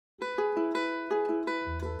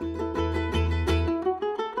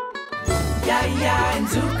YaYa and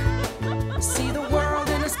Zouk see the world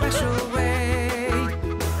in a special way.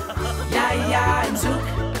 YaYa and Zouk,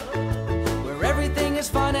 where everything is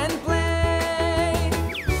fun and play.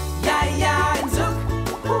 YaYa and Zouk,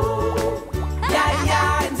 ooh. YaYa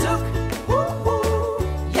and Zouk,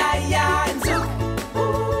 ooh. YaYa and Zouk,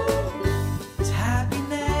 ooh. It's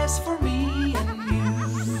happiness for me and you.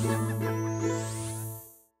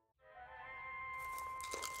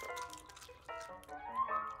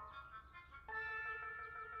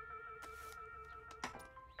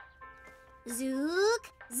 Zouk!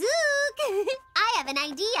 Zouk! I have an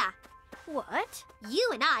idea. What? You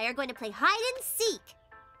and I are going to play hide and seek.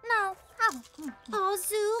 No. Oh,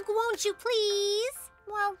 Zouk, won't you please?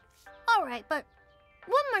 Well, all right, but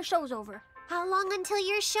when my show's over? How long until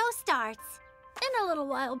your show starts? In a little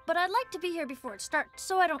while, but I'd like to be here before it starts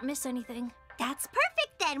so I don't miss anything. That's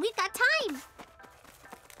perfect then. We've got time.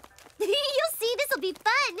 You'll see, this'll be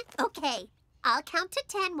fun. Okay, I'll count to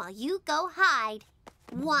 10 while you go hide.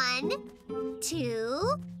 1,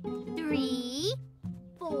 2, 3,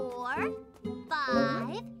 4,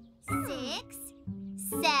 5, 6,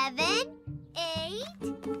 7, 8,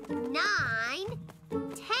 9,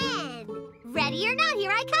 10. Ready or not,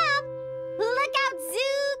 here I come. Look out,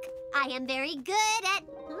 Zouk. I am very good at...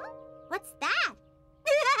 What's that?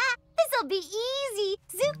 This'll be easy.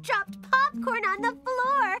 Zouk dropped popcorn on the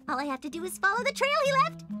floor. All I have to do is follow the trail he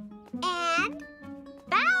left. And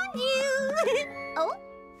found you. Oh,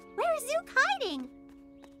 where's Zouk hiding?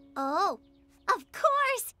 Oh, of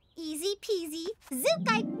course. Easy peasy. Zouk,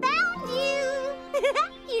 I found you.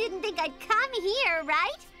 You didn't think I'd come here,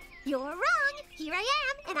 right? You're wrong. Here I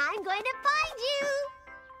am, and I'm going to find you.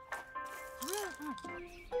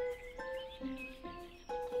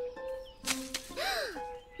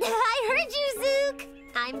 I heard you, Zouk.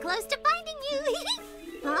 I'm close to finding you.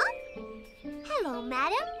 Huh? Hello,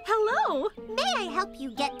 madam. Hello. May I help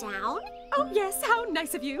you get down? Oh, yes. How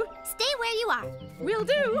nice of you. Stay where you are. Will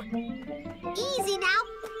do. Easy now.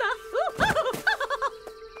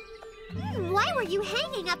 Why were you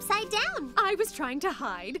hanging upside down? I was trying to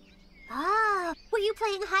hide. Ah, were you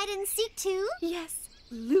playing hide and seek too? Yes.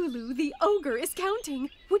 Lulu, the ogre, is counting.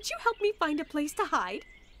 Would you help me find a place to hide?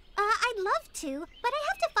 I'd love to, but I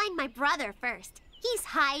have to find my brother first. He's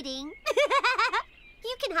hiding.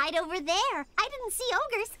 You can hide over there. I didn't see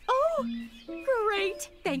ogres. Oh, great.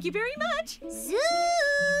 Thank you very much.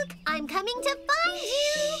 Zouk! I'm coming to find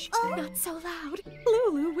you. Shh, Oh, not so loud.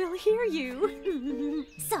 Lulu will hear you.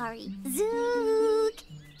 sorry. Zouk,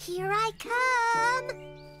 here I come.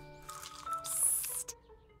 Psst.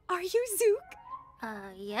 Are you Zouk?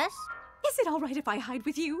 Yes? Is it all right if I hide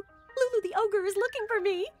with you? Lulu the ogre is looking for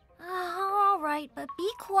me. All right, but be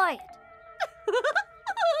quiet.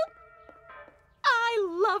 I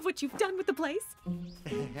love what you've done with the place.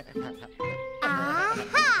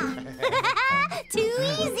 Aha! Too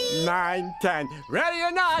easy. 9, 10. Ready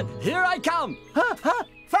or not, here I come.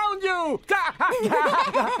 Found you. But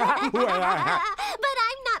I'm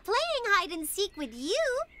not playing hide and seek with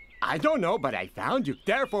you. I don't know, but I found you.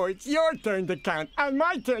 Therefore, it's your turn to count and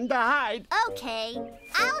my turn to hide. Okay,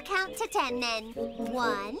 I'll count to 10 then.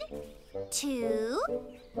 1, 2,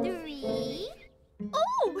 3.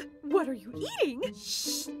 Oh, what are you eating?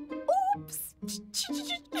 Shh. Oops.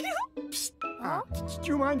 Do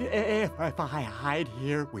you mind if I hide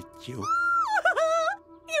here with you?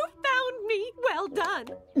 You found me. Well done.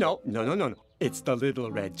 No. It's the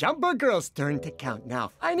little red jumper girl's turn to count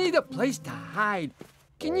now. I need a place to hide.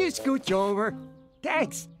 Can you scooch over?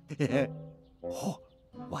 Thanks. Oh,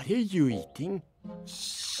 what are you eating?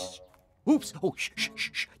 Shh. Oops. Oh,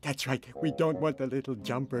 shh. That's right. We don't want the little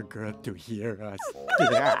jumper girl to hear us.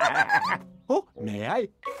 Oh, may I?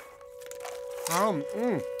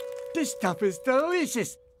 This stuff is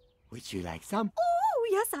delicious. Would you like some? Oh,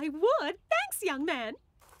 yes, I would. Thanks, young man.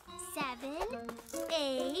 7,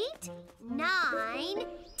 8, 9,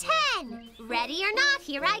 10. Ready or not,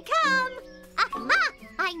 here I come. Aha!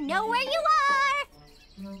 I know where you are.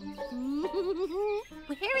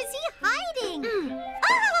 Where is he hiding?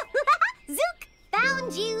 Oh, Zouk,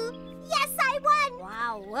 found you. Yes, I won.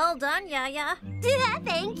 Wow, well done, YaYa.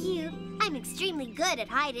 Thank you. I'm extremely good at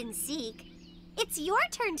hide and seek. It's your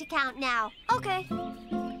turn to count now. Okay.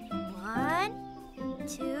 1,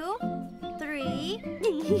 2, 3.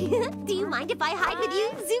 Do you mind if I hide with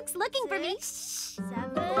you? Zouk's looking for me.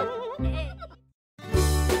 7, 8.